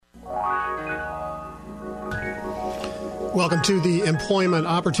Welcome to the Employment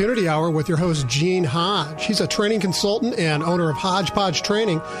Opportunity Hour with your host, Gene Hodge. He's a training consultant and owner of Hodgepodge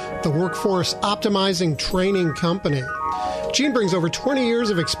Training, the workforce optimizing training company. Gene brings over 20 years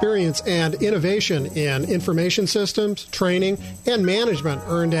of experience and innovation in information systems, training, and management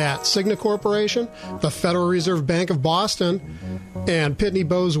earned at Cigna Corporation, the Federal Reserve Bank of Boston, and Pitney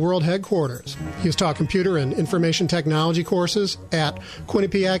Bowes World Headquarters. He has taught computer and information technology courses at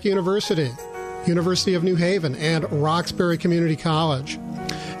Quinnipiac University, University of New Haven, and Roxbury Community College.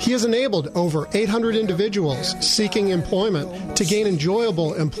 He has enabled over 800 individuals seeking employment to gain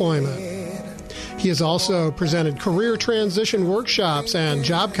enjoyable employment. He has also presented career transition workshops and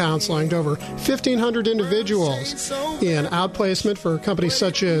job counseling to over 1,500 individuals in outplacement for companies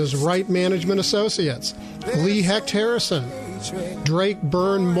such as Wright Management Associates, Lee Hecht Harrison, Drake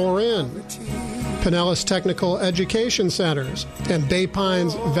Byrne Morin, Pinellas Technical Education Centers, and Bay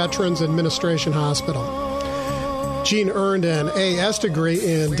Pines Veterans Administration Hospital. Gene earned an A.S. degree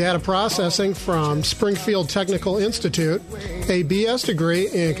in data processing from Springfield Technical Institute, a B.S. degree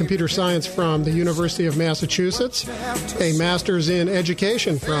in computer science from the University of Massachusetts, a master's in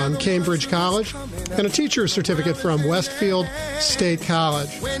education from Cambridge College, and a teacher's certificate from Westfield State College.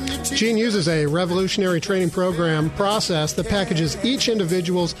 Gene uses a revolutionary training program process that packages each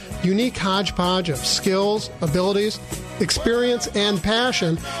individual's unique hodgepodge of skills, abilities, experience, and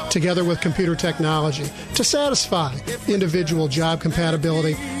passion together with computer technology to satisfy individual job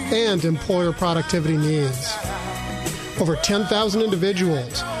compatibility and employer productivity needs. Over 10,000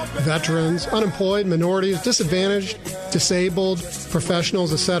 individuals, veterans, unemployed, minorities, disadvantaged, disabled,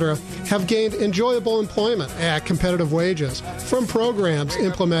 professionals, etc., have gained enjoyable employment at competitive wages from programs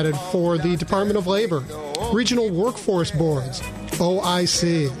implemented for the Department of Labor, regional workforce boards,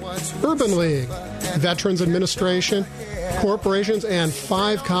 OIC, Urban League, Veterans Administration, corporations, and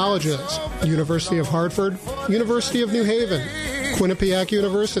 5 colleges: University of Hartford, University of New Haven, Quinnipiac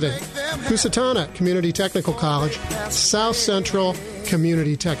University, Housatonic Community Technical College, South Central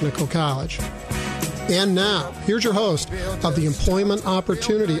Community Technical College. And now, here's your host of the Employment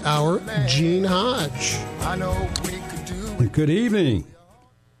Opportunity Hour, Gene Hodge. Good evening.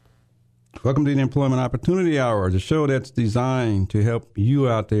 Welcome to the Employment Opportunity Hour, the show that's designed to help you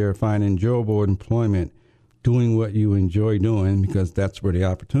out there find enjoyable employment, doing what you enjoy doing, because that's where the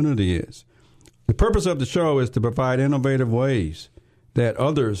opportunity is. The purpose of the show is to provide innovative ways that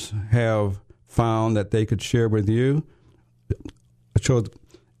others have found that they could share with you.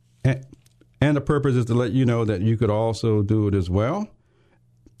 And the purpose is to let you know that you could also do it as well.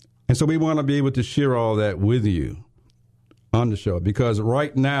 And so we want to be able to share all that with you on the show, because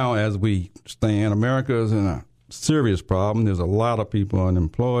right now, as we stand, America is in a serious problem. There's a lot of people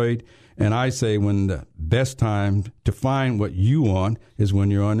unemployed. And I say when the best time to find what you want is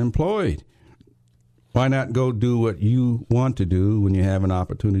when you're unemployed. Why not go do what you want to do when you have an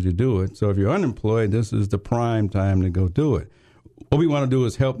opportunity to do it? So if you're unemployed, this is the prime time to go do it. What we want to do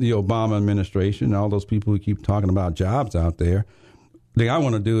is help the Obama administration, all those people who keep talking about jobs out there. The thing I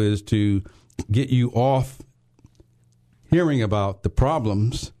want to do is to get you off hearing about the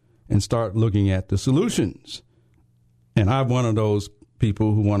problems and start looking at the solutions. And I'm one of those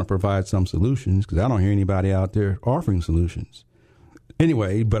people who want to provide some solutions, because I don't hear anybody out there offering solutions.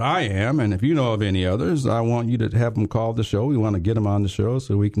 Anyway, but I am, and if you know of any others, I want you to have them call the show. We want to get them on the show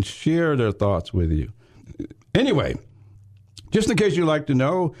so we can share their thoughts with you. Anyway, just in case you'd like to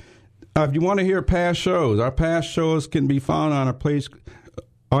know, if you want to hear past shows, our past shows can be found on a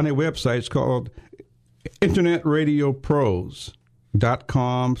website. It's called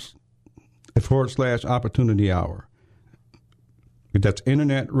internetradiopros.com/opportunity hour. That's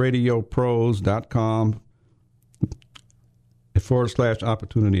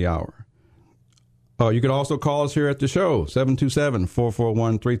internetradiopros.com/opportunity hour. You can also call us here at the show,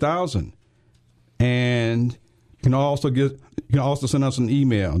 727-441-3000. And you can also send us an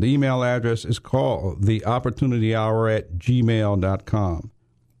email. The email address is called theopportunityhour@gmail.com.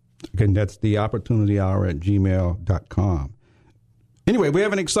 Again, that's theopportunityhour@gmail.com. Anyway, we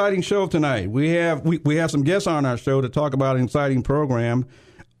have an exciting show tonight. We have some guests on our show to talk about an exciting program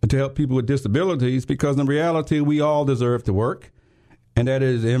to help people with disabilities, because in reality, we all deserve to work, and that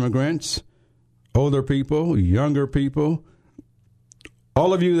is immigrants, older people, younger people,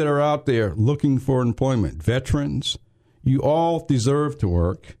 all of you that are out there looking for employment, veterans, you all deserve to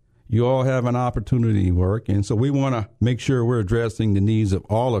work. You all have an opportunity to work, and so we want to make sure we're addressing the needs of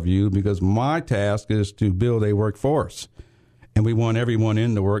all of you, because my task is to build a workforce. And we want everyone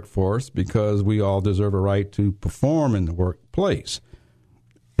in the workforce, because we all deserve a right to perform in the workplace.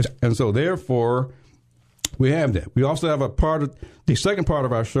 And so, therefore, we have that. We also have the second part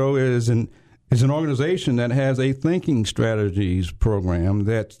of our show is is an organization that has a thinking strategies program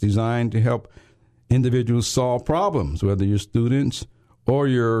that's designed to help individuals solve problems, whether you're students or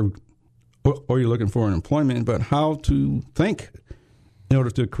you're looking for an employment, but how to think in order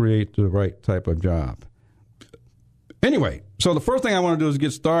to create the right type of job. Anyway, so the first thing I want to do is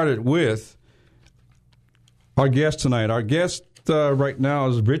get started with our guest tonight. Our guest right now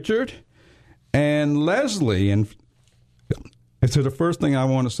is Richard and Leslie. And so the first thing I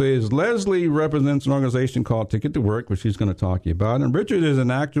want to say is Leslie represents an organization called Ticket to Work, which she's going to talk to you about. And Richard is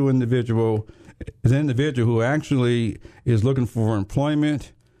an individual who actually is looking for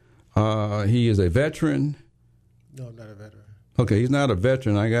employment. He is a veteran. No, I'm not a veteran. Okay, he's not a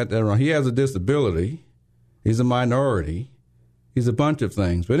veteran. I got that wrong. He has a disability. He's a minority. He's a bunch of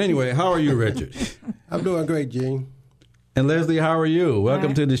things. But anyway, how are you, Richard? I'm doing great, Gene. And Leslie, how are you?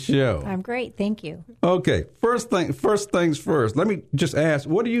 Welcome to the show. I'm great, thank you. Okay, first things first. Let me just ask,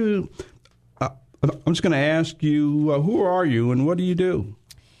 what do you? I'm just going to ask you, who are you and what do you do?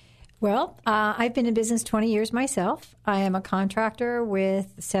 Well, I've been in business 20 years myself. I am a contractor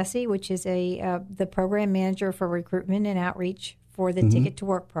with CESI, which is the program manager for recruitment and outreach for the Ticket to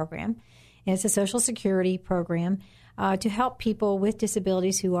Work program. And it's a Social Security program to help people with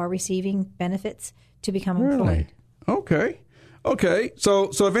disabilities who are receiving benefits to become employed. Okay. So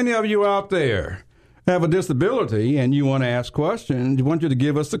if any of you out there have a disability and you want to ask questions, we want you to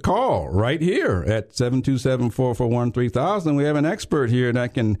give us a call right here at 727-441-3000. We have an expert here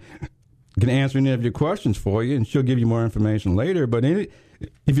that can answer any of your questions for you, and she'll give you more information later. But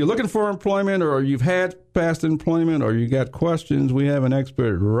if you're looking for employment or you've had past employment or you got questions, we have an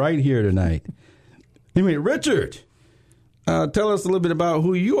expert right here tonight. Anyway, Richard, tell us a little bit about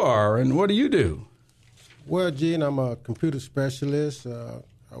who you are and what do you do? Well, Gene, I'm a computer specialist. I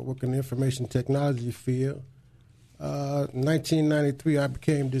work in the information technology field. In 1993, I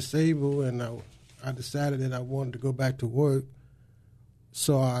became disabled, and I decided that I wanted to go back to work.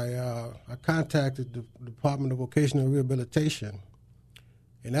 So I contacted the Department of Vocational Rehabilitation.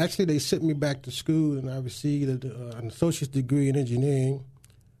 And actually, they sent me back to school, and I received an associate's degree in engineering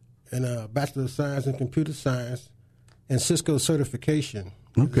and a Bachelor of Science in Computer Science and Cisco certification.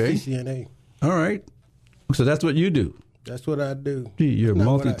 Okay. IC&TA. All right. So that's what you do. That's what I do. Gee, you're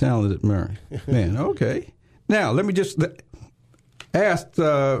multi-talented, Mary. Man, okay. Now, let me just ask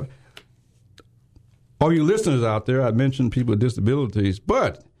all you listeners out there, I mentioned people with disabilities,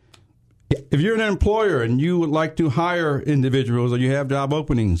 but if you're an employer and you would like to hire individuals or you have job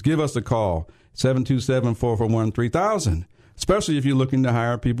openings, give us a call, 727-441-3000. Especially if you're looking to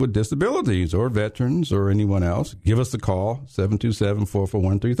hire people with disabilities or veterans or anyone else, give us a call,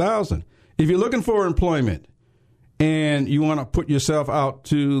 727-441-3000. If you're looking for employment and you want to put yourself out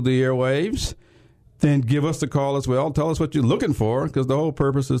to the airwaves, then give us a call as well. Tell us what you're looking for, because the whole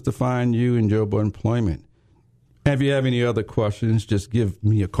purpose is to find you enjoyable employment. And if you have any other questions, just give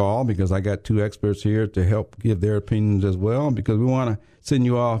me a call, because I got two experts here to help give their opinions as well, because we want to send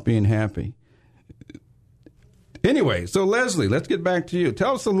you off being happy. Anyway, so Leslie, let's get back to you.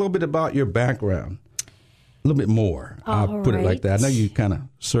 Tell us a little bit about your background. A little bit more. I'll put it like that. I know you kind of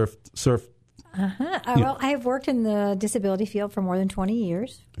surf. Well, I have worked in the disability field for more than 20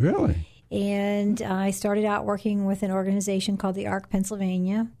 years. Really? And I started out working with an organization called the ARC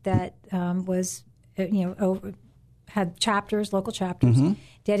Pennsylvania that was, had chapters, local chapters,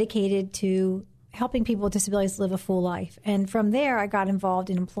 dedicated to helping people with disabilities live a full life. And from there, I got involved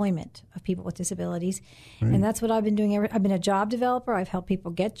in employment of people with disabilities. Right. And that's what I've been doing. I've been a job developer. I've helped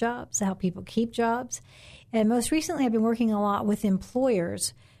people get jobs. I help people keep jobs. And most recently, I've been working a lot with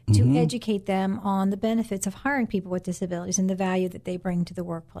employers to educate them on the benefits of hiring people with disabilities and the value that they bring to the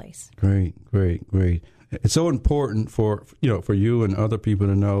workplace. Great. It's so important for you and other people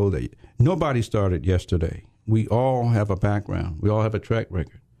to know that nobody started yesterday. We all have a background. We all have a track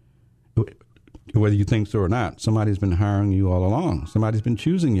record. Whether you think so or not, somebody's been hiring you all along. Somebody's been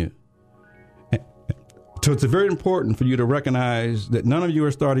choosing you. So it's very important for you to recognize that none of you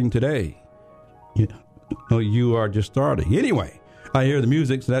are starting today. You are just starting. Anyway, I hear the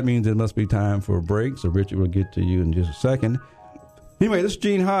music, so that means it must be time for a break. So Richard will get to you in just a second. Anyway, this is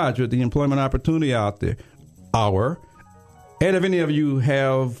Gene Hodge with the Employment Opportunity Hour. And if any of you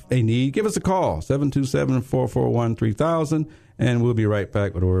have a need, give us a call, 727-441-3000, and we'll be right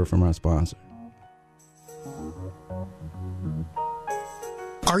back with a word from our sponsor.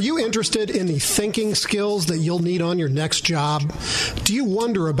 Are you interested in the thinking skills that you'll need on your next job? Do you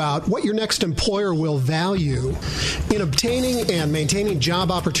wonder about what your next employer will value? In obtaining and maintaining job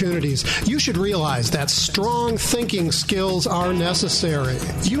opportunities, you should realize that strong thinking skills are necessary.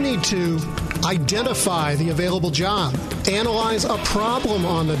 You need to identify the available job, analyze a problem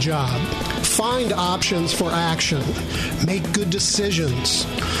on the job, Find options for action. Make good decisions.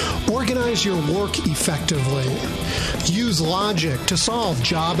 Organize your work effectively. Use logic to solve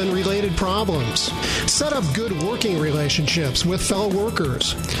job and related problems. Set up good working relationships with fellow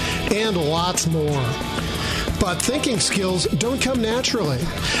workers. And lots more. But thinking skills don't come naturally.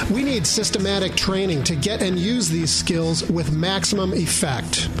 We need systematic training to get and use these skills with maximum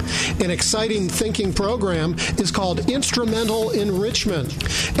effect. An exciting thinking program is called Instrumental Enrichment,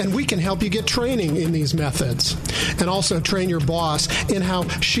 and we can help you get training in these methods and also train your boss in how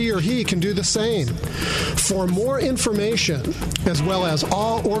she or he can do the same. For more information, as well as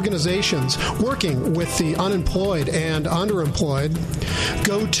all organizations working with the unemployed and underemployed,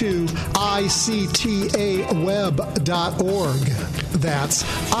 go to IC&TA web.org. That's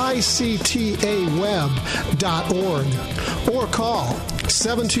IC&TAweb.org. Or call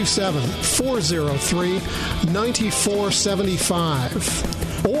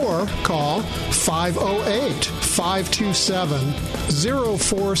 727-403-9475. Or call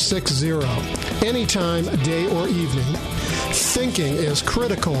 508-527-0460. Anytime, day or evening. Thinking is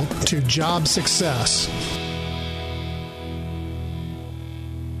critical to job success.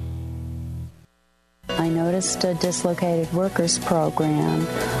 I noticed a dislocated workers program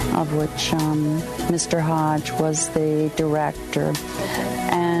of which Mr. Hodge was the director,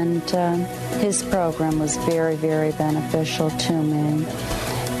 and his program was very, very beneficial to me.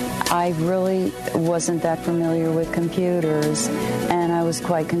 I really wasn't that familiar with computers, and I was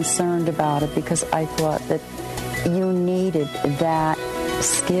quite concerned about it because I thought that you needed that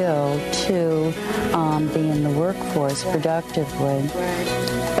skill to be in the workforce productively.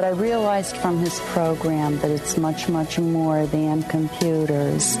 But I realized from his program that it's much, much more than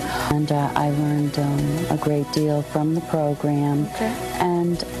computers. And I learned a great deal from the program. Okay.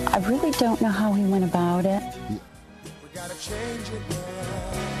 And I really don't know how he went about it. We gotta change it,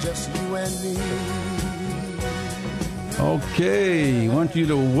 just you and me. Okay, I want you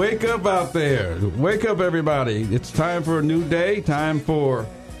to wake up out there. Wake up, everybody. It's time for a new day, time for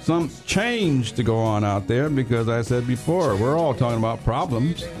some change to go on out there, because I said before, we're all talking about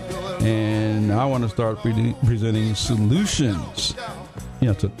problems, and I want to start presenting solutions.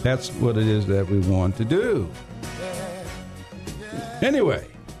 So that's what it is that we want to do. Anyway,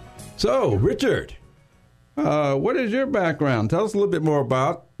 so Richard, what is your background? Tell us a little bit more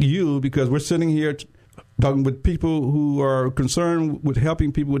about you, because we're sitting here talking with people who are concerned with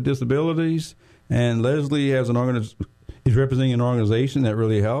helping people with disabilities, and Leslie has is representing an organization that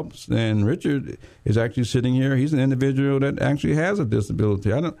really helps, and Richard is actually sitting here. He's an individual that actually has a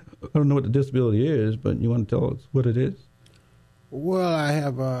disability. I don't know what the disability is, but you want to tell us what it is? Well, I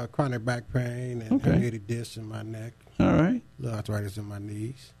have chronic back pain and herniated discs in my neck. All right. Little arthritis in my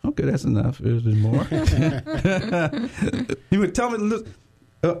knees. Okay, that's enough. Is there more? You would tell me.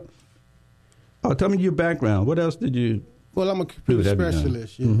 Tell me your background. What else did you? Well, I'm a computer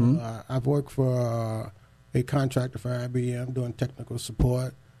specialist. I've worked for a contractor for IBM doing technical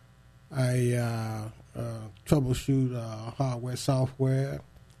support. I troubleshoot hardware, software,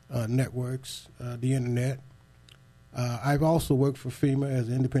 networks, the internet. I've also worked for FEMA as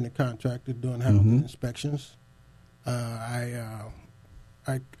an independent contractor doing housing inspections. I'm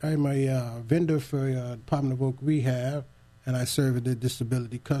a vendor for Department of Work Rehab, and I serve their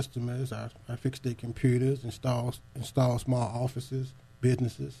disability customers. I fix their computers, install small offices,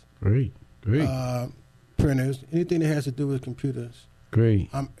 businesses. Great. Printers, anything that has to do with computers. Great.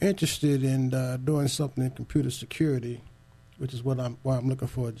 I'm interested in doing something in computer security, which is why I'm looking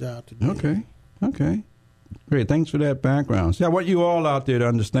for a job to do. Okay. Great. Thanks for that background. See, I want you all out there to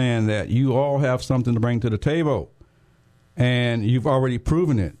understand that you all have something to bring to the table, and you've already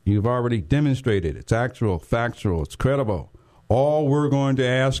proven it. You've already demonstrated it's actual, factual, it's credible. All we're going to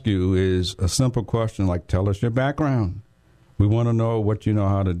ask you is a simple question like, tell us your background. We want to know what you know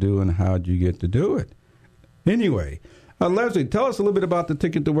how to do and how you get to do it. Anyway, Leslie, tell us a little bit about the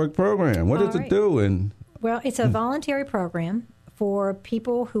Ticket to Work program. What does it do? Well, it's a voluntary program for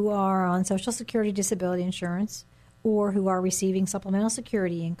people who are on Social Security disability insurance or who are receiving supplemental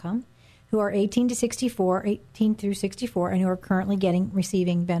security income, who are 18 through 64, and who are currently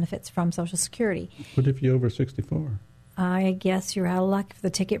receiving benefits from Social Security. What if you're over 64? I guess you're out of luck for the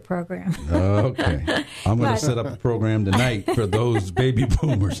ticket program. Okay. I'm going to set up a program tonight for those baby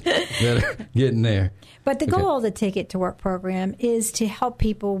boomers that are getting there. But the goal of the Ticket to Work program is to help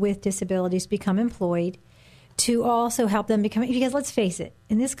people with disabilities become employed, to also help them become, because let's face it,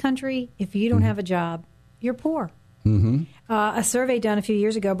 in this country, if you don't have a job, you're poor. A survey done a few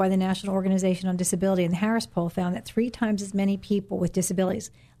years ago by the National Organization on Disability and the Harris Poll found that 3 times as many people with disabilities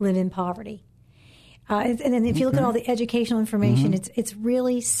live in poverty. And then if you look at all the educational information, it's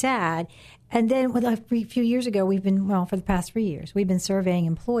really sad. And then a few years ago, for the past 3 years, we've been surveying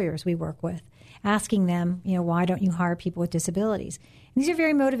employers we work with, asking them, why don't you hire people with disabilities? And these are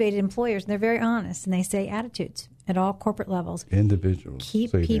very motivated employers, and they're very honest, and they say attitudes at all corporate levels. Individuals.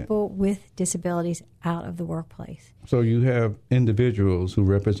 Keep people with disabilities out of the workplace. So you have individuals who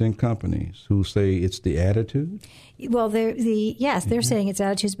represent companies who say it's the attitude? Well, they're saying it's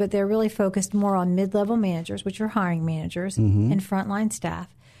attitudes, but they're really focused more on mid-level managers, which are hiring managers, and frontline staff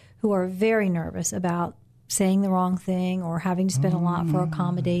who are very nervous about saying the wrong thing or having to spend a lot for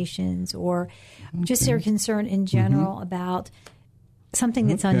accommodations or just their concern in general about something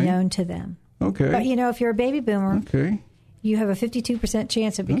that's unknown to them. Okay. But, if you're a baby boomer, you have a 52%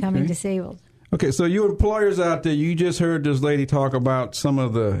 chance of becoming disabled. Okay, so you employers out there, you just heard this lady talk about some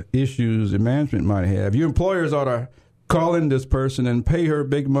of the issues that management might have. You employers ought to call in this person and pay her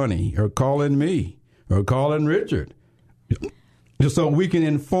big money, or call in me, or call in Richard, just so we can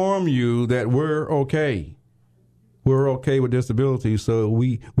inform you that we're okay. We're okay with disability, so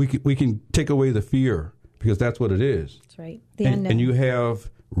we can take away the fear, because that's what it is. That's right. The unknown. And you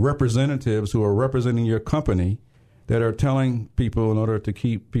have representatives who are representing your company that are telling people in order to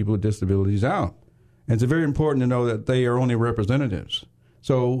keep people with disabilities out. And it's very important to know that they are only representatives.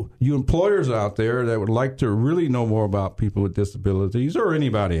 So you employers out there that would like to really know more about people with disabilities or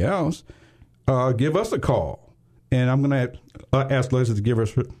anybody else, give us a call. And I'm going to ask Leslie to give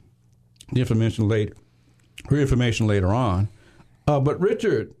us the information later. Her information later on. But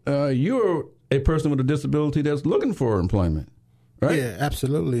Richard, you're a person with a disability that's looking for employment, right? Yeah,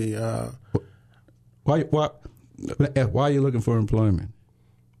 absolutely. Why are you looking for employment?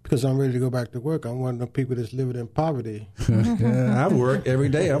 Because I'm ready to go back to work. I'm one of the people that's living in poverty. I work every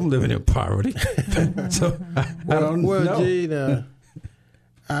day. I'm living in poverty. So I don't know. Gene,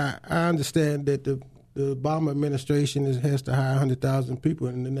 I understand that the Obama administration has to hire 100,000 people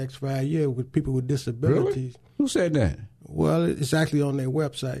in the next 5 years with people with disabilities. Really? Who said that? Well, it's actually on their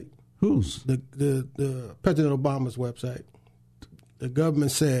website. Whose? The President Obama's website. The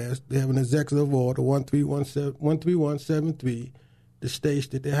government says they have an executive order 13173 that states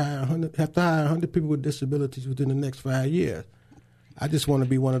that they have to hire 100 people with disabilities within the next 5 years. I just want to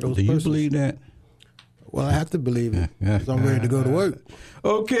be one of those persons. Do you believe that? Well, I have to believe it because I'm ready to go to work.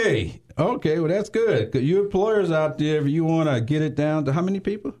 Okay, well, that's good. You employers out there, if you want to get it down to how many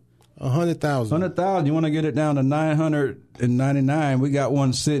people? 100,000. 100,000. You want to get it down to 999. We got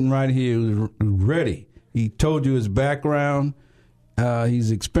one sitting right here who's ready. He told you his background. He's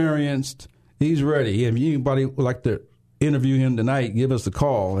experienced. He's ready. If anybody would like to interview him tonight, give us a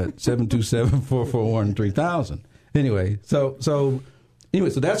call at 727-441-3000. Anyway, so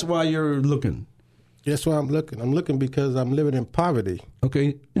that's why you're looking. That's why I'm looking. I'm looking because I'm living in poverty.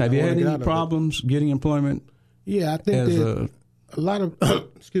 Okay. Have you had any problems getting employment? Yeah, I think that a lot of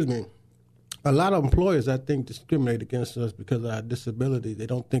a lot of employers, I think, discriminate against us because of our disability. They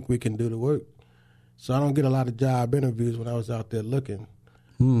don't think we can do the work. So I don't get a lot of job interviews when I was out there looking.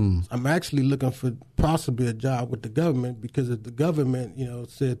 I'm actually looking for possibly a job with the government because if the government,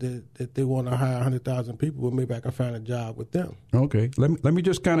 said that they want to hire 100,000 people, well, maybe I can find a job with them. Okay. Let me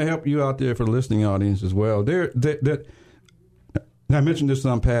just kind of help you out there for the listening audience as well. I mentioned this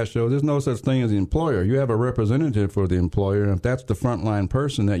on past shows. There's no such thing as the employer. You have a representative for the employer, and if that's the frontline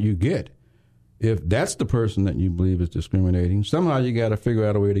person that you get, if that's the person that you believe is discriminating, somehow you got to figure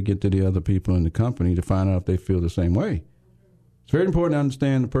out a way to get to the other people in the company to find out if they feel the same way. It's very important to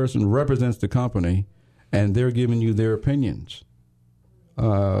understand the person represents the company, and they're giving you their opinions.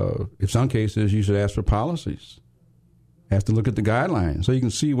 In some cases, you should ask for policies. Have to look at the guidelines so you can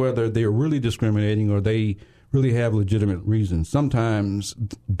see whether they're really discriminating or they really have legitimate reasons. Sometimes,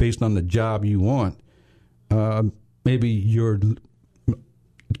 based on the job you want, maybe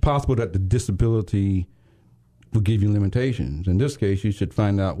it's possible that the disability will give you limitations. In this case, you should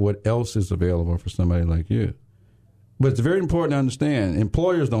find out what else is available for somebody like you. But it's very important to understand,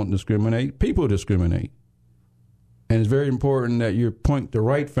 employers don't discriminate, people discriminate. And it's very important that you point the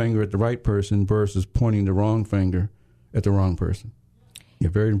right finger at the right person versus pointing the wrong finger at the wrong person.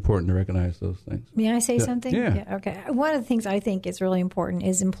 It's very important to recognize those things. May I say something? Yeah. Okay. One of the things I think is really important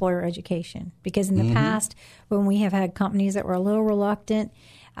is employer education. Because in the past, when we have had companies that were a little reluctant,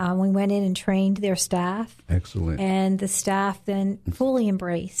 we went in and trained their staff. Excellent. And the staff then fully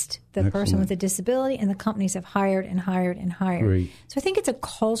embraced the person with a disability, and the companies have hired and hired and hired. Great. So I think it's a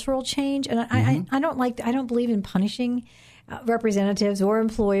cultural change, and I don't believe in punishing representatives or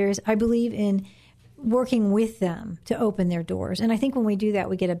employers. I believe in working with them to open their doors, and I think when we do that,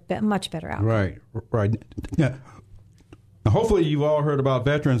 we get a much better outcome. Right. Yeah. Now, hopefully, you've all heard about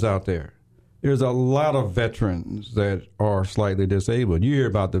veterans out there. There's a lot of veterans that are slightly disabled. You hear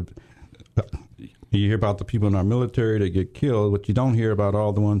about You hear about the people in our military that get killed, but you don't hear about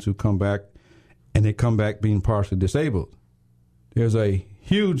all the ones who come back, and they come back being partially disabled. There's a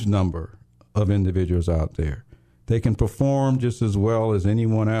huge number of individuals out there. They can perform just as well as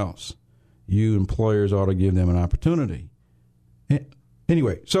anyone else. You employers ought to give them an opportunity.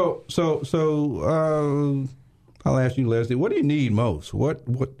 Anyway, so I'll ask you, Leslie, what do you need most? What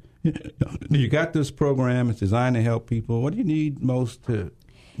you got this program? It's designed to help people. What do you need most to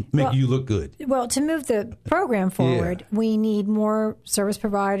make you look good? Well, to move the program forward, we need more service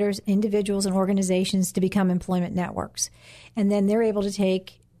providers, individuals, and organizations to become employment networks. And then they're able to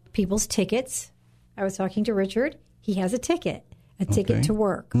take people's tickets. I was talking to Richard. He has a ticket to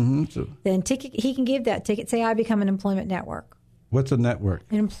work. Mm-hmm. So, then he can give that ticket. Say, I become an employment network. What's a network?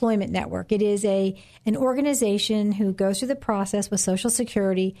 An employment network. It is an organization who goes through the process with Social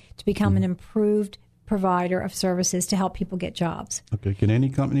Security to become an improved provider of services to help people get jobs. Okay. Can any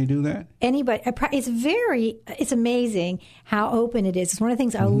company do that? Anybody. It's amazing how open it is. It's one of the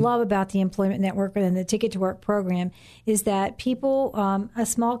things I love about the Employment Network and the Ticket to Work program is that people, a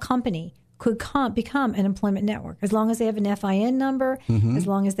small company, could become an employment network as long as they have an FIN number, as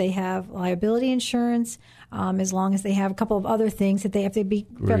long as they have liability insurance, as long as they have a couple of other things that they have to be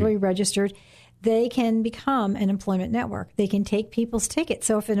federally registered. They can become an employment network. They can take people's tickets.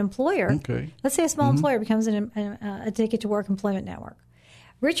 So if an employer, let's say a small employer becomes a Ticket to Work employment network,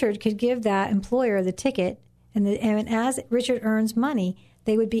 Richard could give that employer the ticket, and as Richard earns money,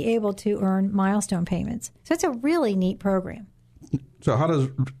 they would be able to earn milestone payments. So it's a really neat program. So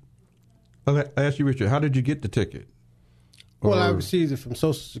I ask you, Richard, how did you get the ticket? Well, I received it from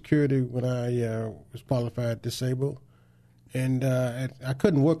Social Security when I was qualified disabled. And I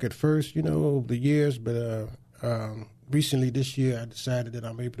couldn't work at first, over the years, but recently this year I decided that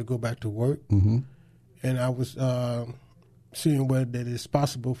I'm able to go back to work. Mm-hmm. And I was seeing whether that it's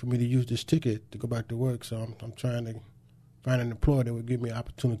possible for me to use this ticket to go back to work. So I'm trying to find an employer that would give me an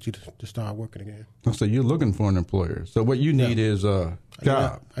opportunity to start working again. Oh, so you're looking for an employer. So what you need is a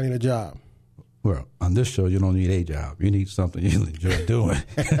job. I need a job. Well, on this show, you don't need a job. You need something you enjoy doing.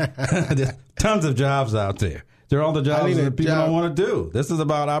 There's tons of jobs out there. There are all the jobs that people don't want to do. This is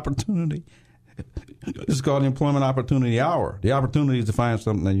about opportunity. This is called the Employment Opportunity Hour. The opportunity is to find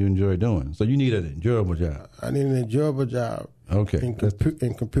something that you enjoy doing. So you need an enjoyable job. I need an enjoyable job. Okay. In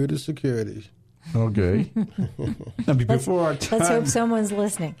computer security. Okay. Now, before our time, let's hope someone's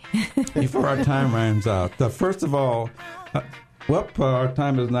listening. Before our time runs out, first of all, our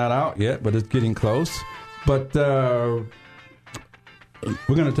time is not out yet, but it's getting close. But we're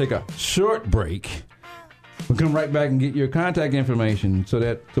going to take a short break. We'll come right back and get your contact information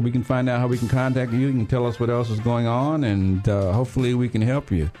so we can find out how we can contact you. You can tell us what else is going on, and hopefully we can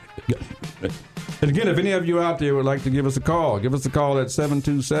help you. And again, if any of you out there would like to give us a call at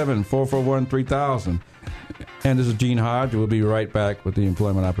 727-441-3000. And this is Gene Hodge. We'll be right back with the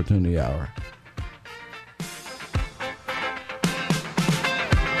Employment Opportunity Hour.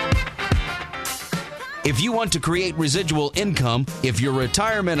 If you want to create residual income, if your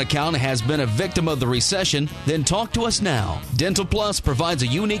retirement account has been a victim of the recession, then talk to us now. Dental Plus provides a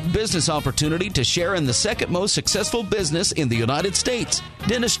unique business opportunity to share in the second most successful business in the United States,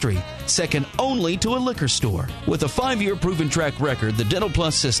 dentistry, second only to a liquor store. With a 5-year proven track record, the Dental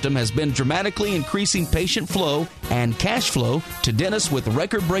Plus system has been dramatically increasing patient flow and cash flow to dentists with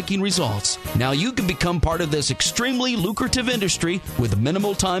record-breaking results. Now you can become part of this extremely lucrative industry with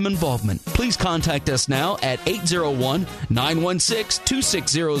minimal time involvement. Please contact us now at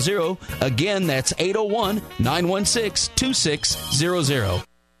 801-916-2600. Again, that's 801-916-2600.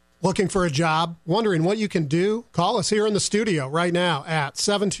 Looking for a job? Wondering what you can do? Call us here in the studio right now at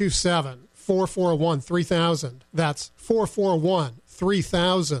 727-441-3000. That's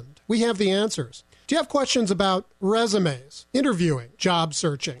 441-3000. We have the answers. Do you have questions about resumes, interviewing, job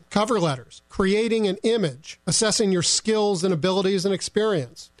searching, cover letters, creating an image, assessing your skills and abilities and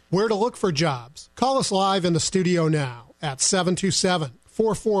experience? Where to look for jobs? Call us live in the studio now at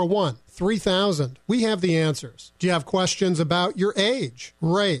 727-441-3000. We have the answers. Do you have questions about your age,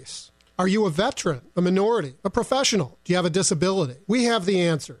 race? Are you a veteran, a minority, a professional? Do you have a disability? We have the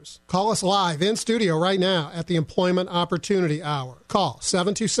answers. Call us live in studio right now at the Employment Opportunity Hour. Call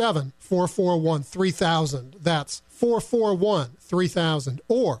 727-441-3000. That's 441-3000.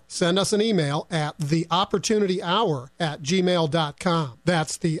 Or send us an email at theopportunityhour@gmail.com.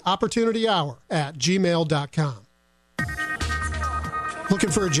 That's theopportunityhour@gmail.com. Looking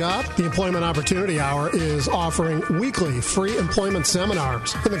for a job? The Employment Opportunity Hour is offering weekly free employment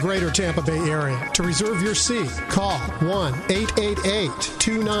seminars in the greater Tampa Bay area. To reserve your seat, call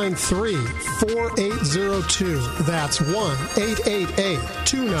 1-888-293-4802. That's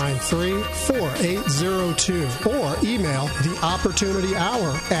 1-888-293-4802. Or email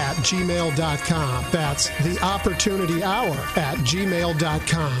theopportunityhour@gmail.com. That's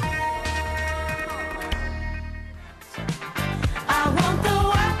theopportunityhour@gmail.com. I want the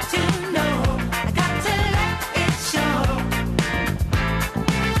world to know. I got to let it show.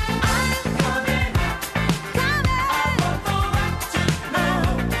 I'm coming. I want the world to know.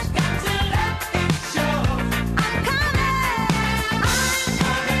 Got to let it show. I'm coming.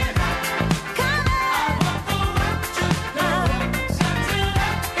 I want the world to know. Got to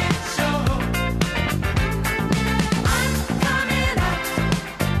let it show. I'm coming up.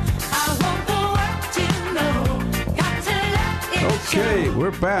 I want the world to know. Got to let it show. Okay,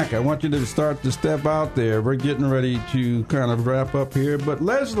 we're back. I want you to start to step out there. We're getting ready to kind of wrap up here. But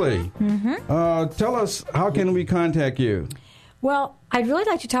Leslie, tell us, how can we contact you? Well, I'd really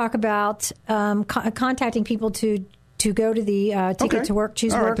like to talk about contacting people to go to the Ticket to Work,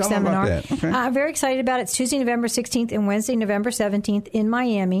 Choose All right, Work tell them seminar. about that. Okay. I'm very excited about it. It's Tuesday, November 16th and Wednesday, November 17th in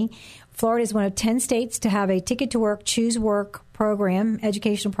Miami. Florida is one of 10 states to have a Ticket to Work, Choose Work program,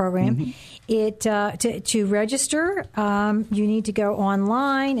 educational program. It to register, you need to go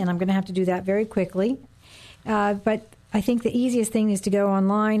online, and I'm going to have to do that very quickly. But I think the easiest thing is to go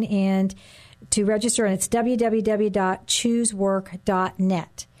online and to register, and it's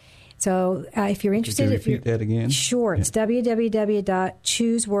www.choosework.net. So if you're interested, Could you repeat that again? Sure, it's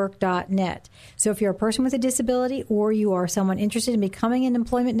www.choosework.net. So if you're a person with a disability, or you are someone interested in becoming an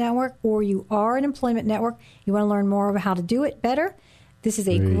employment network, or you are an employment network, you want to learn more about how to do it better, this is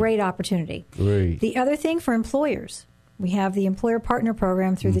a great opportunity. Great. The other thing for employers, we have the Employer Partner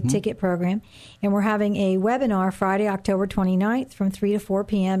Program through the Ticket Program, and we're having a webinar Friday, October 29th from 3 to 4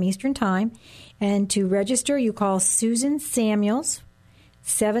 p.m. Eastern Time. And to register, you call Susan Samuels,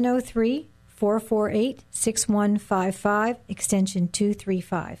 703-448-6155, extension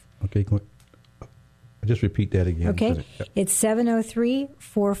 235. Okay, just repeat that again. Okay, it's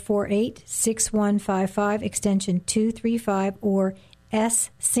 703-448-6155, extension 235, or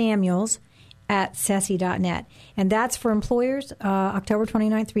ssamuels@sesi.net. And that's for employers, October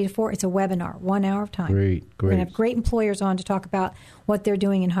 29th, 3 to 4. It's a webinar, 1 hour of time. Great. We're going to have great employers on to talk about what they're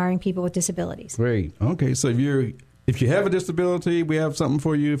doing in hiring people with disabilities. Great. Okay, so if you have a disability, we have something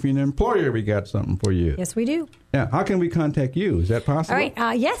for you. If you're an employer, we got something for you. Yes, we do. Now, how can we contact you? Is that possible? All right.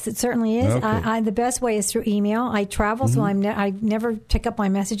 Yes, it certainly is. Okay. The best way is through email. I travel, so I never pick up my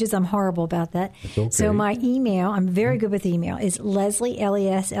messages. I'm horrible about that. That's okay. So my email, I'm very good with email, is Leslie,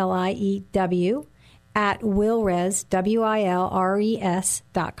 LESLIEW, @Wilres,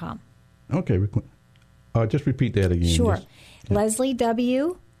 WILRES.com. Okay. Just repeat that again. Sure. Leslie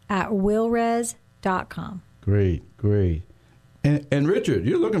W. @Wilres.com. Great. And Richard,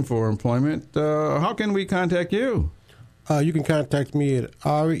 you're looking for employment. How can we contact you? You can contact me at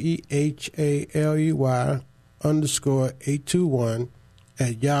REHALEY_821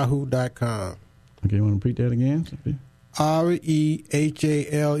 @yahoo.com. Okay, you want to repeat that again?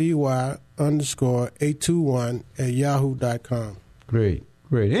 REHALEY_821 @yahoo.com. Great.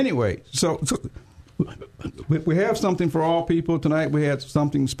 Anyway, so we have something for all people tonight. We had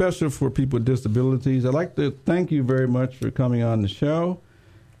something special for people with disabilities. I'd like to thank you very much for coming on the show,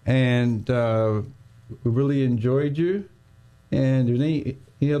 and we really enjoyed you. And is there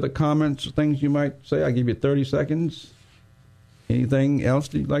any other comments, things you might say? I'll give you 30 seconds. Anything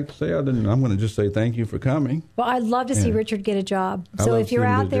else you'd like to say? Other than I'm going to just say thank you for coming. Well, I'd love to see Richard get a job. So if you're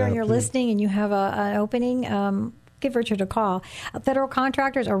out there and you're listening and you have an opening, give Richard a call. Federal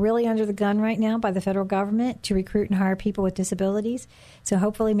contractors are really under the gun right now by the federal government to recruit and hire people with disabilities. So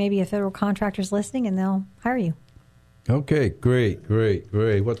hopefully maybe a federal contractor's listening and they'll hire you. Okay, great.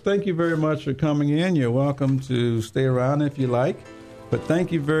 Well, thank you very much for coming in. You're welcome to stay around if you like. But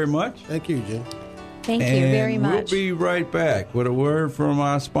thank you very much. Thank you, Jim. Thank you very much. We'll be right back with a word from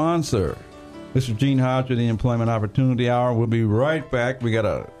our sponsor. This is Gene Hodge with the Employment Opportunity Hour. We'll be right back. We got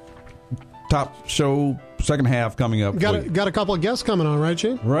a top show, second half coming up. Got a couple of guests coming on, right,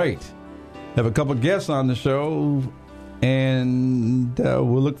 Gene? Right. Have a couple of guests on the show, and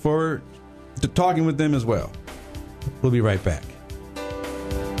we'll look forward to talking with them as well. We'll be right back.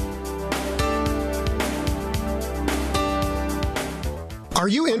 Are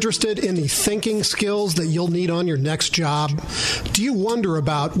you interested in the thinking skills that you'll need on your next job? Do you wonder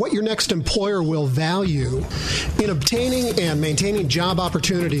about what your next employer will value? In obtaining and maintaining job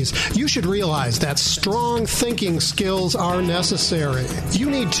opportunities, you should realize that strong thinking skills are necessary.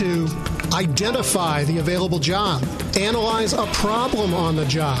 You need to identify the available job, analyze a problem on the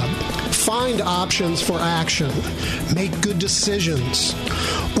job, find options for action, make good decisions,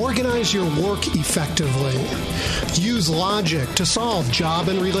 organize your work effectively, use logic to solve job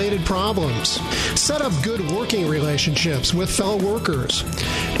and related problems, set up good working relationships with fellow workers,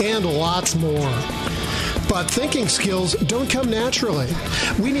 and lots more. But thinking skills don't come naturally.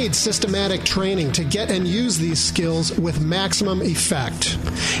 We need systematic training to get and use these skills with maximum effect.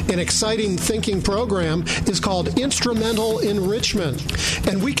 An exciting thinking program is called Instrumental Enrichment,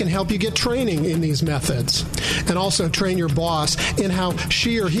 and we can help you get training in these methods and also train your boss in how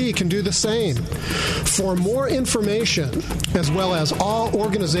she or he can do the same. For more information, as well as all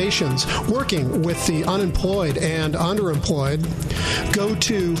organizations working with the unemployed and underemployed, go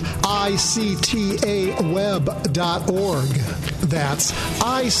to IC&TA web.org. That's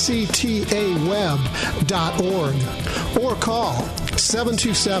ICTAweb.org. Or call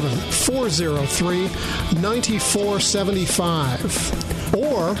 727-403-9475.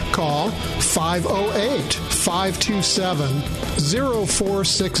 Or call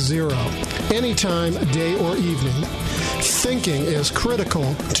 508-527-0460. Anytime, day or evening. Thinking is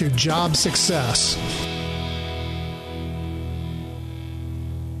critical to job success.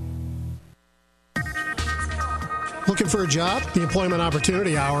 Looking for a job? The Employment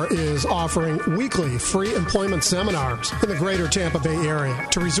Opportunity Hour is offering weekly free employment seminars in the greater Tampa Bay area.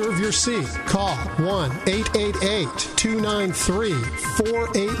 To reserve your seat, call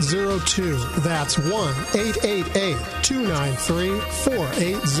 1-888-293-4802. That's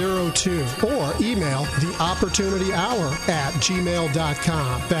 1-888-293-4802. Or email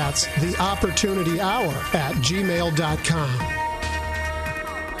theopportunityhour@gmail.com. That's theopportunityhour@gmail.com.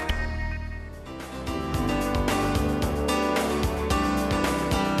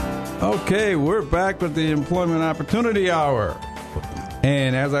 Okay, we're back with the Employment Opportunity Hour.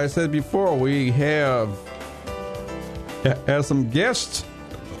 And as I said before, we have as some guests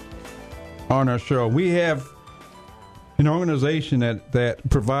on our show. We have an organization that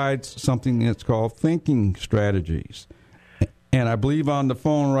provides something that's called thinking strategies. And I believe on the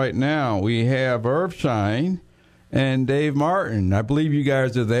phone right now we have Schein and Dave Martin. I believe you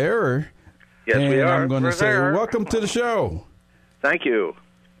guys are there. Yes, and we are. I'm going to We're say there. welcome to the show. Thank you.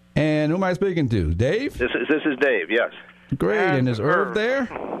 And who am I speaking to? Dave? This is Dave, yes. Great. And is Irv there?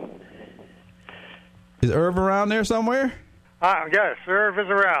 Is Irv around there somewhere? Yes, Irv is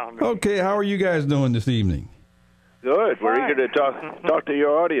around. Okay, how are you guys doing this evening? Good. We're eager to talk to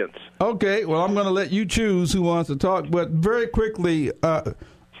your audience. Okay, well, I'm going to let you choose who wants to talk, but very quickly,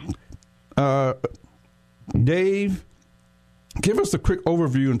 Dave, give us a quick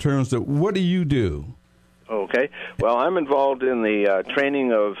overview in terms of what do you do? Okay. Well, I'm involved in the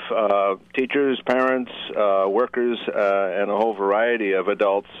training of teachers, parents, workers, and a whole variety of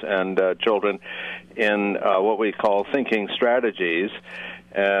adults and children in what we call thinking strategies.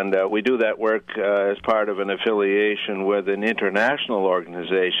 And we do that work as part of an affiliation with an international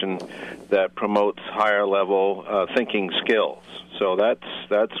organization that promotes higher-level thinking skills. So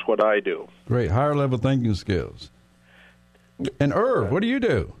that's what I do. Great, higher-level thinking skills. And Irv, what do you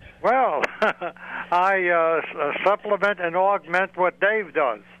do? Well, I supplement and augment what Dave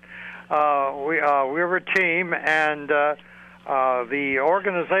does. We're a team, and the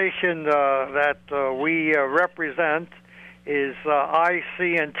organization that we represent is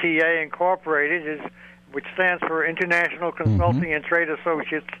IC&TA Incorporated, which stands for International Consulting and Trade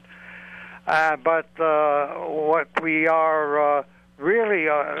Associates. But what we are really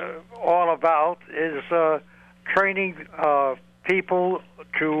all about is training people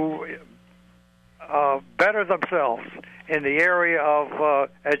to better themselves in the area of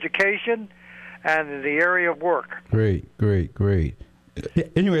education and in the area of work. Great.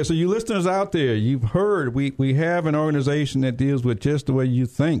 Anyway, so you listeners out there, you've heard we have an organization that deals with just the way you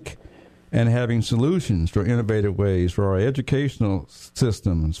think and having solutions for innovative ways for our educational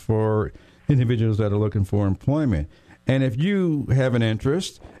systems, for individuals that are looking for employment. And if you have an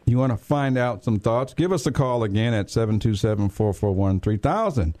interest, you want to find out some thoughts, give us a call again at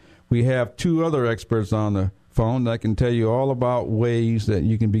 727-441-3000. We have two other experts on the phone that can tell you all about ways that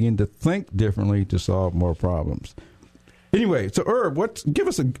you can begin to think differently to solve more problems. Anyway, so Irv, give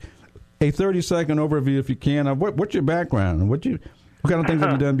us a 30-second overview, if you can, of what's your background and what kind of things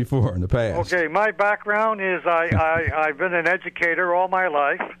have you done before in the past? Okay, my background is I've been an educator all my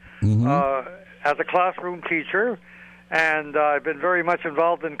life as a classroom teacher. and I've been very much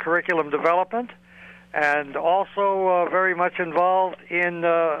involved in curriculum development, and also very much involved in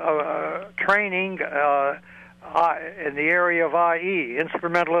training in the area of IE,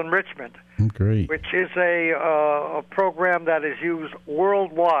 instrumental enrichment, Great. which is a program that is used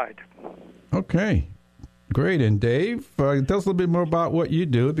worldwide. Okay. Great. And Dave, tell us a little bit more about what you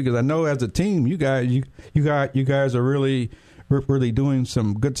do, because I know as a team, you guys are really doing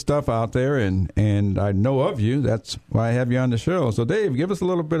some good stuff out there, and I know of you. That's why I have you on the show. So, Dave, give us a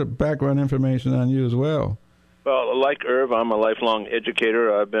little bit of background information on you as well. Well, like Irv, I'm a lifelong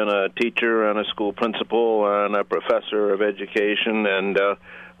educator. I've been a teacher and a school principal and a professor of education and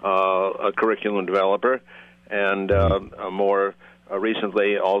a curriculum developer, and more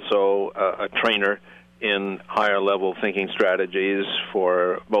recently also a trainer in higher-level thinking strategies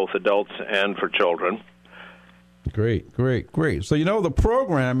for both adults and for children. Great. So, the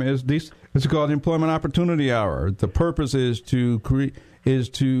program is it's called Employment Opportunity Hour. The purpose is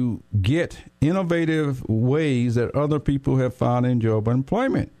to get innovative ways that other people have found enjoyable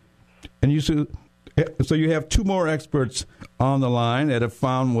employment. And so you have two more experts on the line that have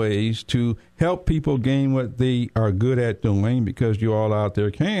found ways to help people gain what they are good at doing, because you all out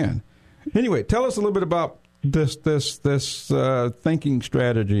there can. Anyway, tell us a little bit about this thinking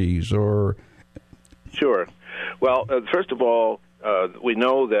strategies or. Sure. Well, first of all, we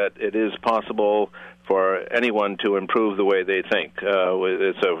know that it is possible for anyone to improve the way they think.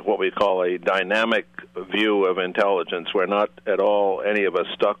 It's what we call a dynamic view of intelligence. We're not at all, any of us,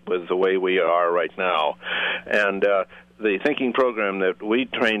 stuck with the way we are right now. And the thinking program that we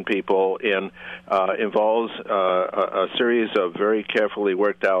train people in involves a series of very carefully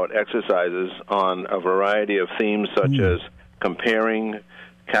worked out exercises on a variety of themes such as comparing,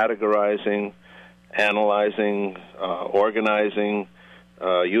 categorizing, analyzing, organizing,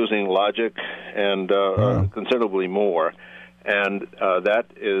 using logic, and considerably more. And that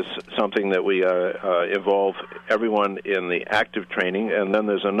is something that we involve everyone in the active training. And then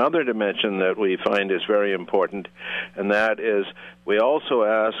there's another dimension that we find is very important, and that is we also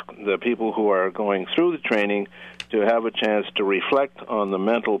ask the people who are going through the training to have a chance to reflect on the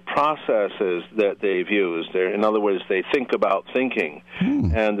mental processes that they've used. In other words, they think about thinking.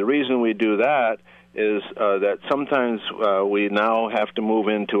 And the reason we do that is that sometimes we now have to move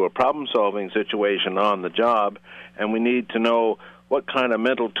into a problem-solving situation on the job, and we need to know what kind of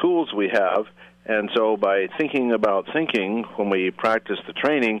mental tools we have. And so by thinking about thinking, when we practice the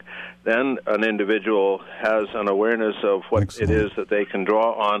training, then an individual has an awareness of what Excellent. It is that they can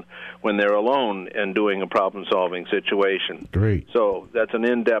draw on when they're alone and doing a problem-solving situation. Great. So that's an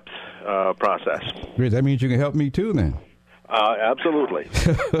in-depth process. Great. That means you can help me too, then. Absolutely.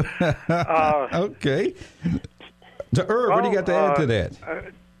 Okay. So, Irv, what do you got to add to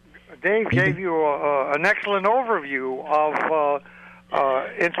that? Dave gave you an excellent overview of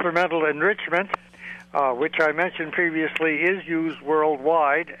instrumental enrichment, which I mentioned previously is used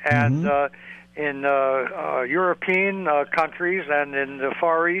worldwide, and in European countries and in the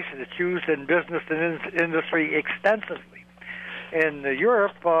Far East, it's used in business and industry extensively. In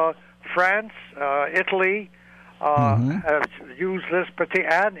Europe, France, Italy, have used this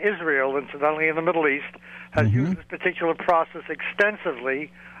and Israel, incidentally, in the Middle East, has used this particular process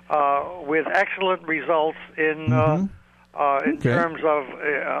extensively with excellent results in terms of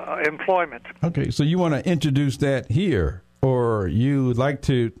employment. Okay, so you want to introduce that here, or you would like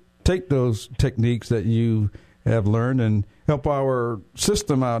to take those techniques that you have learned and help our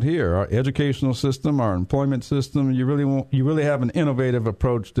system out here, our educational system, our employment system. You really have an innovative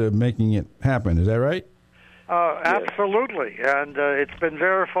approach to making it happen. Is that right? Absolutely, and it's been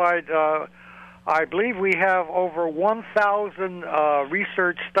verified. I believe we have over 1,000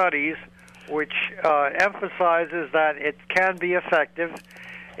 research studies which emphasizes that it can be effective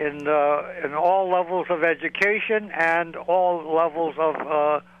in all levels of education and all levels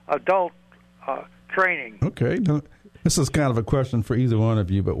of adult training. Okay, this is kind of a question for either one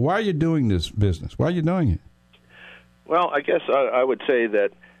of you, but why are you doing this business? Why are you doing it? Well, I guess I would say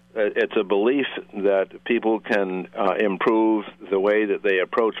that it's a belief that people can improve the way that they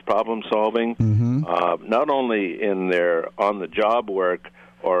approach problem solving, not only in their on-the-job work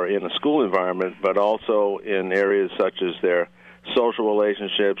or in a school environment, but also in areas such as their social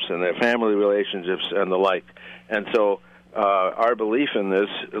relationships and their family relationships and the like. And so our belief in this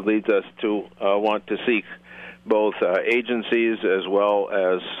leads us to want to seek both agencies as well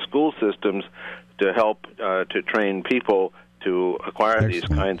as school systems to help to train people to acquire Excellent. These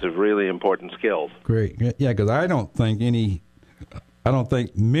kinds of really important skills. Great. Yeah, because I don't think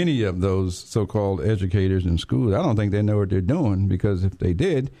many of those so-called educators in schools, I don't think they know what they're doing, because if they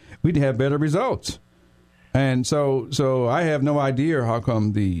did, we'd have better results. And so I have no idea how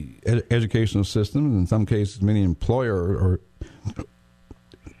come the educational system, in some cases, many employer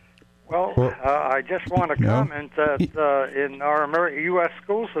I just want to comment that in our U.S.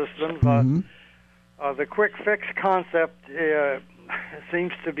 school systems, the quick fix concept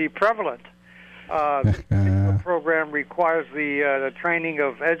seems to be prevalent. The program requires the training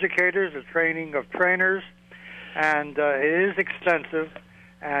of educators, the training of trainers, and it is extensive,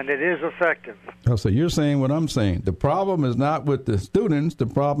 and it is effective. Oh, so you're saying what I'm saying. The problem is not with the students. The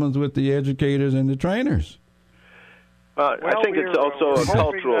problem is with the educators and the trainers. I think it's also a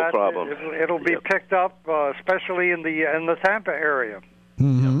cultural problem. It'll be picked up, especially in the Tampa area.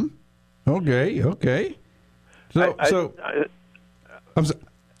 Mm-hmm. Okay.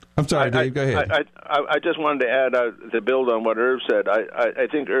 I'm sorry, Dave. Go ahead. I just wanted to add to build on what Irv said. I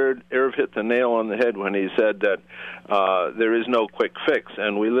think Irv hit the nail on the head when he said that there is no quick fix,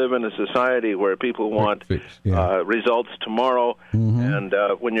 and we live in a society where people want results tomorrow. And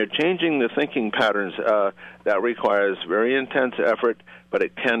when you're changing the thinking patterns, that requires very intense effort, but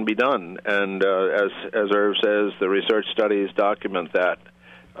it can be done. And as Irv says, the research studies document that.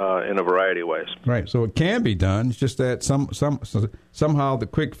 In a variety of ways. Right. So it can be done. It's just that somehow the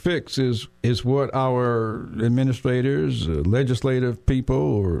quick fix is what our administrators, legislative people,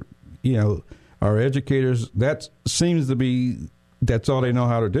 or our educators. That seems to be that's all they know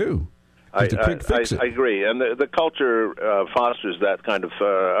how to do. I agree, and the culture fosters that kind of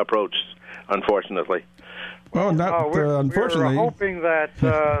approach. Unfortunately. Well, unfortunately. We're hoping that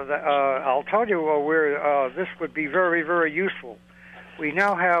I'll tell you this would be very, very useful. We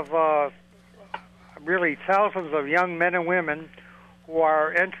now have really thousands of young men and women who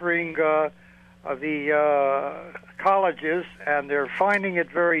are entering the colleges, and they're finding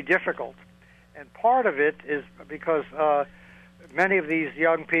it very difficult. And part of it is because many of these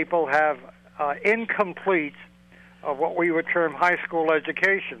young people have incomplete what we would term high school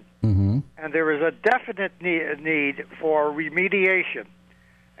education. And there is a definite need for remediation.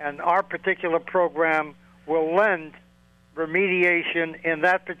 And our particular program will lend remediation in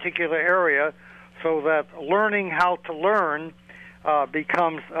that particular area, so that learning how to learn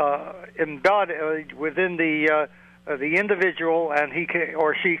becomes embedded within the individual, and he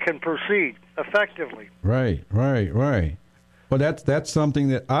or she can proceed effectively. Right. Well, that's something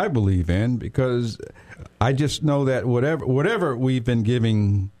that I believe in, because I just know that whatever we've been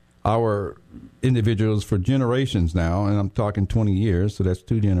giving our individuals for generations now, and I'm talking 20 years, so that's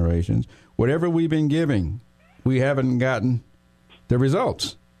 2 generations, whatever we've been giving, we haven't gotten the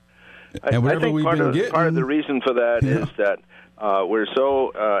results. And I think part of the reason for that is that we're so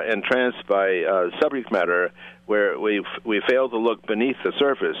entranced by subject matter where we fail to look beneath the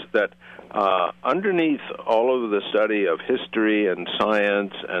surface, that underneath all of the study of history and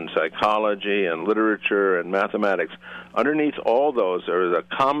science and psychology and literature and mathematics, underneath all those there is a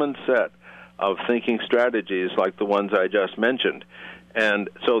common set of thinking strategies like the ones I just mentioned. And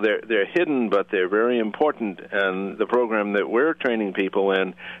so they're hidden, but they're very important, and the program that we're training people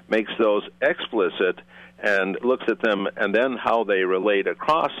in makes those explicit and looks at them and then how they relate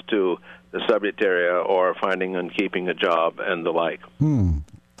across to the subject area or finding and keeping a job and the like. And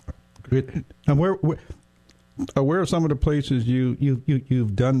where are some of the places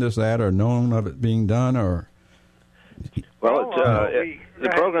you've done this at or known of it being done? Or the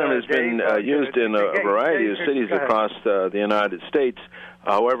program has been used in a variety of cities across the United States.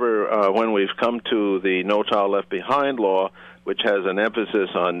 However, when we've come to the No Child Left Behind law, which has an emphasis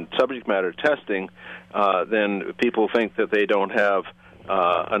on subject matter testing, then people think that they don't have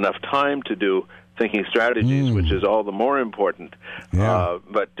enough time to do thinking strategies, which is all the more important.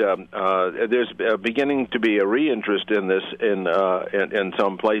 But there's beginning to be a reinterest in this in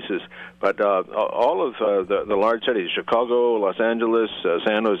some places. But all of the large cities, Chicago, Los Angeles,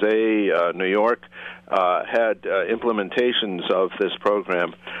 San Jose, New York, had implementations of this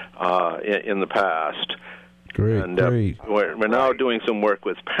program in the past. Great. We're now doing some work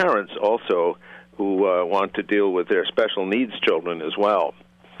with parents also who want to deal with their special needs children as well.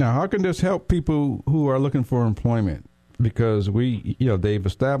 Now, how can this help people who are looking for employment? Because they've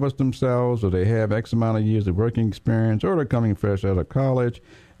established themselves, or they have X amount of years of working experience, or they're coming fresh out of college,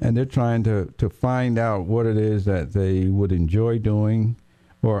 and they're trying to find out what it is that they would enjoy doing,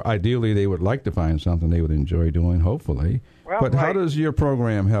 or ideally they would like to find something they would enjoy doing, hopefully. But how does your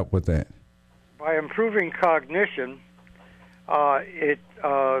program help with that? By improving cognition, it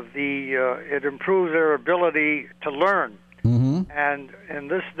improves their ability to learn. And in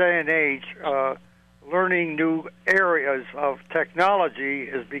this day and age, learning new areas of technology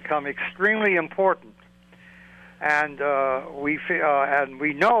has become extremely important. And we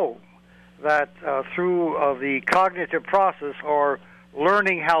know that through the cognitive process or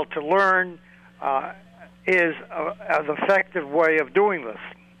learning how to learn is an effective way of doing this.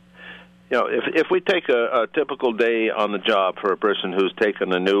 You know, if we take a typical day on the job for a person who's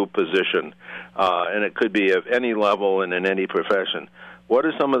taken a new position, and it could be of any level and in any profession, what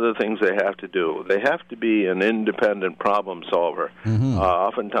are some of the things they have to do? They have to be an independent problem solver.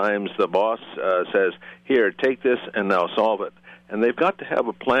 Oftentimes the boss says, here, take this and now solve it. And they've got to have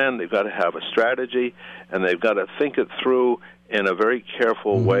a plan, they've got to have a strategy, and they've got to think it through in a very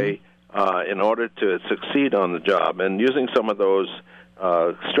careful way in order to succeed on the job. And using some of those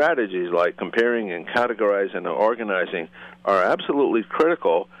strategies like comparing and categorizing and organizing are absolutely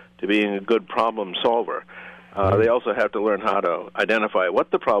critical to being a good problem solver. They also have to learn how to identify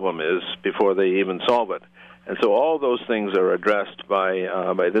what the problem is before they even solve it. And so all those things are addressed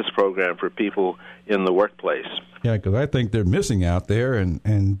by this program for people in the workplace. Yeah, because I think they're missing out there, and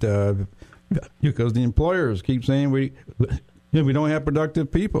because the employers keep saying we don't have productive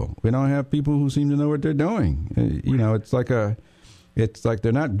people. We don't have people who seem to know what they're doing. It's like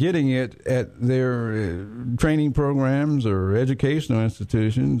they're not getting it at their training programs or educational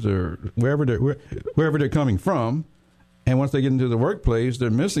institutions or wherever they're coming from. And once they get into the workplace, they're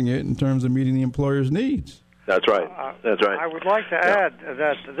missing it in terms of meeting the employer's needs. That's right. That's right. I would like to add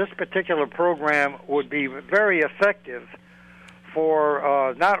that this particular program would be very effective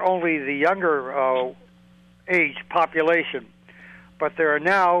for not only the younger age population, but there are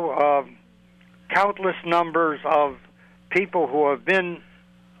now countless numbers of people who have been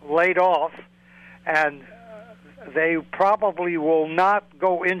laid off, and they probably will not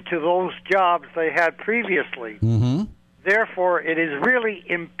go into those jobs they had previously. Therefore, it is really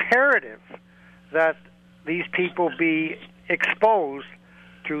imperative that these people be exposed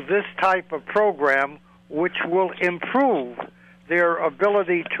to this type of program, which will improve their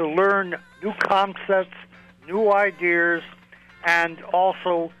ability to learn new concepts, new ideas, and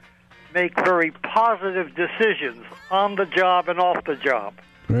also make very positive decisions on the job and off the job.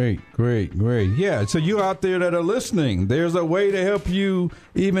 Great. Yeah, so you out there that are listening, there's a way to help you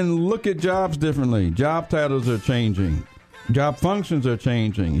even look at jobs differently. Job titles are changing. Job functions are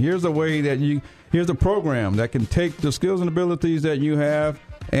changing. Here's a way that here's a program that can take the skills and abilities that you have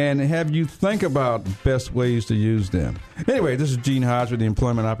and have you think about best ways to use them. Anyway, this is Gene Hodge with the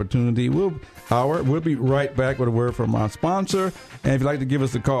Employment Opportunity Hour. We'll be right back with a word from our sponsor. And if you'd like to give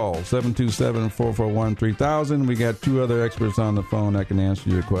us a call, 727-441-3000. We got two other experts on the phone that can answer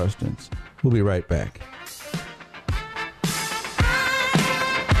your questions. We'll be right back.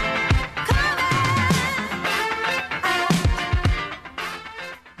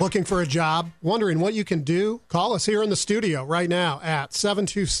 Looking for a job? Wondering what you can do? Call us here in the studio right now at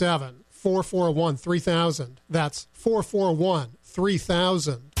 727-441-3000. That's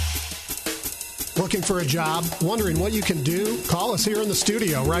 441-3000. Looking for a job? Wondering what you can do? Call us here in the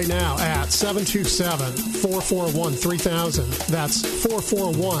studio right now at 727-441-3000. That's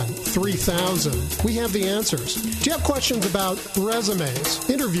 441-3000. We have the answers. Do you have questions about resumes,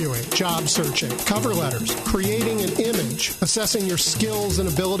 interviewing, job searching, cover letters, creating an image, assessing your skills and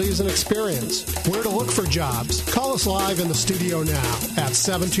abilities and experience? Where to look for jobs? Call us live in the studio now at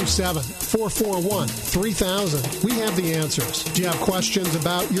 727-441-3000. We have the answers. Do you have questions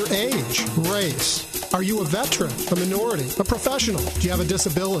about your age, race? Are you a veteran, a minority, a professional? Do you have a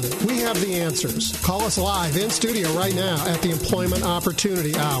disability? We have the answers. Call us live in studio right now at the Employment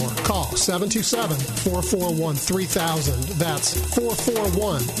Opportunity Hour. Call 727-441-3000. That's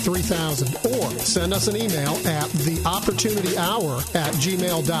 441-3000. Or send us an email at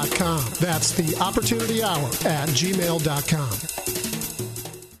theopportunityhour@gmail.com. That's theopportunityhour@gmail.com.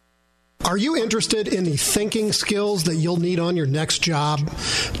 Are you interested in the thinking skills that you'll need on your next job?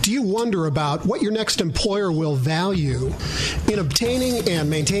 Do you wonder about what your next employer will value? In obtaining and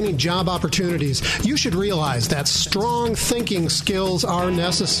maintaining job opportunities, you should realize that strong thinking skills are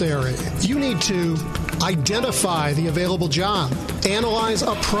necessary. You need to identify the available job, analyze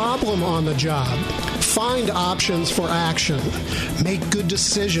a problem on the job, find options for action, make good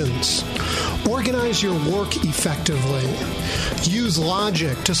decisions, organize your work effectively, use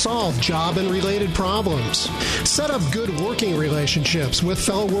logic to solve job and related problems, set up good working relationships with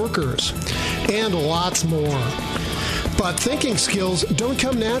fellow workers, and lots more. But thinking skills don't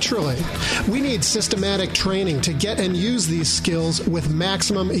come naturally. We need systematic training to get and use these skills with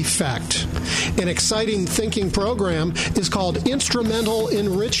maximum effect. An exciting thinking program is called Instrumental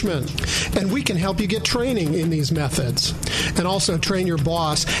Enrichment, and we can help you get training in these methods and also train your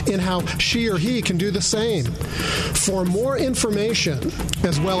boss in how she or he can do the same. For more information,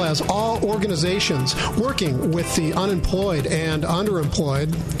 as well as all organizations working with the unemployed and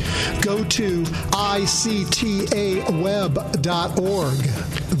underemployed, go to IC&TAweb.org.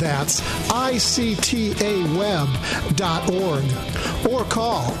 That's IC&TAweb.org. Or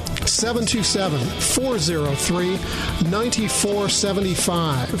call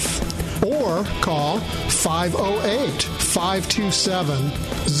 727-403-9475. Or call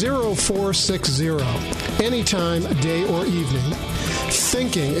 508-527-0460. Anytime, day or evening.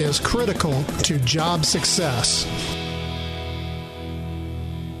 Thinking is critical to job success.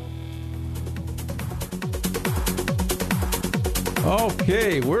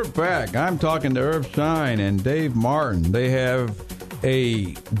 Okay, we're back. I'm talking to Irv Schein and Dave Martin. They have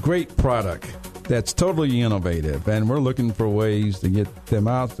a great product that's totally innovative, and we're looking for ways to get them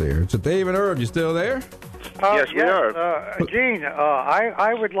out there. So, Dave and Irv, you still there? Yes, we are. Gene,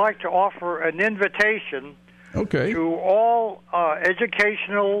 I would like to offer an invitation Okay. to all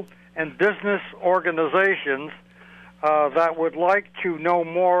educational and business organizations that would like to know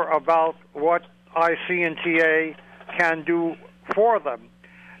more about what IC&TA can do for them.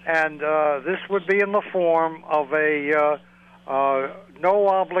 And this would be in the form of a no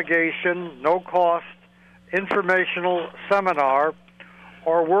obligation, no cost informational seminar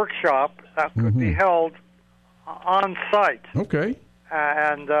or workshop that could be held on site. Okay.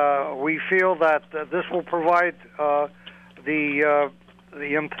 And we feel that this will provide the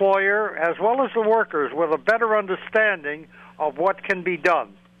employer as well as the workers with a better understanding of what can be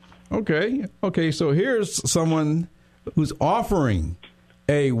done. Okay. Okay, so here's someone who's offering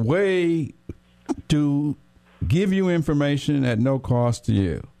a way to give you information at no cost to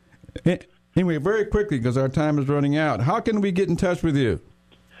you. Anyway, very quickly, because our time is running out, how can we get in touch with you?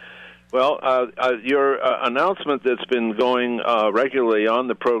 Well, your announcement that's been going regularly on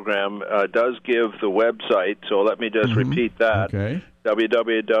the program does give the website, so let me just repeat that. Okay.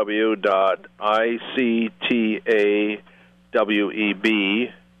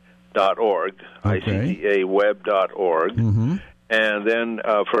 www.ICTAWEB.org, ICTAweb.org. And then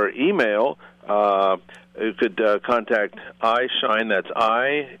for email, you could contact Schein, that's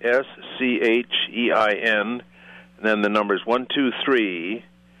ISCHEIN, and then the numbers 123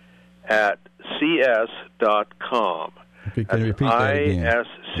 at cs.com. Okay, can you repeat that again?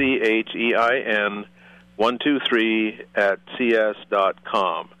 ISCHEIN 123 at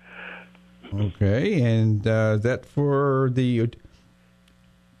cs.com. Okay, and that's for the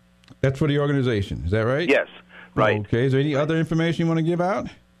organization. Is that right? Yes, right. Okay, is there any other information you want to give out?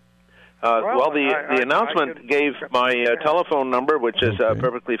 Well, the announcement gave my telephone number, which is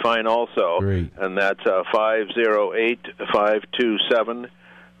perfectly fine also. Great. And that's 508-527-0460.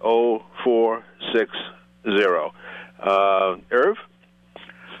 Irv?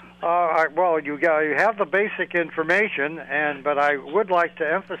 Well, you have the basic information, but I would like to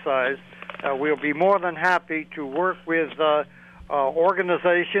emphasize we'll be more than happy to work with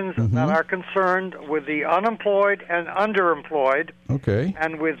organizations that are concerned with the unemployed and underemployed,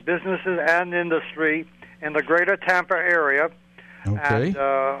 and with businesses and industry in the greater Tampa area. And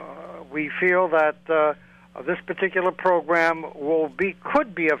we feel that this particular program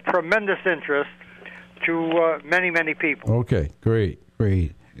could be of tremendous interest to many, many people. Okay, great.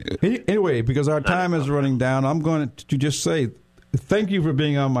 Anyway, because our time is running down, I'm going to just say thank you for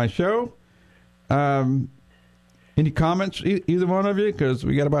being on my show. Any comments, either one of you? Because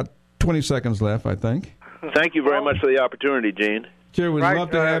we got about 20 seconds left, I think. Thank you very much for the opportunity, Gene. Sure, we'd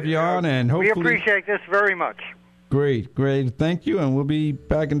love to have you on, and hopefully... We appreciate this very much. Great. Thank you, and we'll be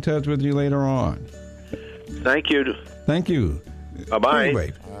back in touch with you later on. Thank you. Thank you. Bye-bye.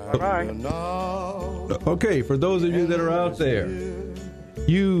 Anyway, Bye-bye. okay, for those of you that are out there,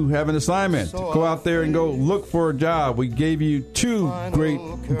 you have an assignment. Go out there and go look for a job. We gave you two great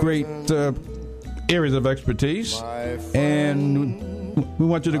areas of expertise, and we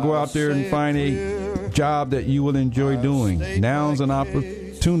want you to go out there and find a job that you will enjoy doing. Now's an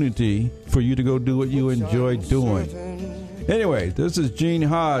opportunity for you to go do what you enjoy doing. Anyway, this is Gene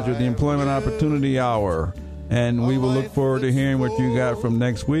Hodge with the Employment Opportunity Hour, and we will look forward to hearing what you got from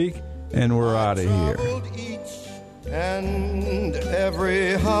next week, and we're out of here. And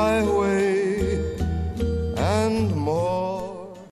every highway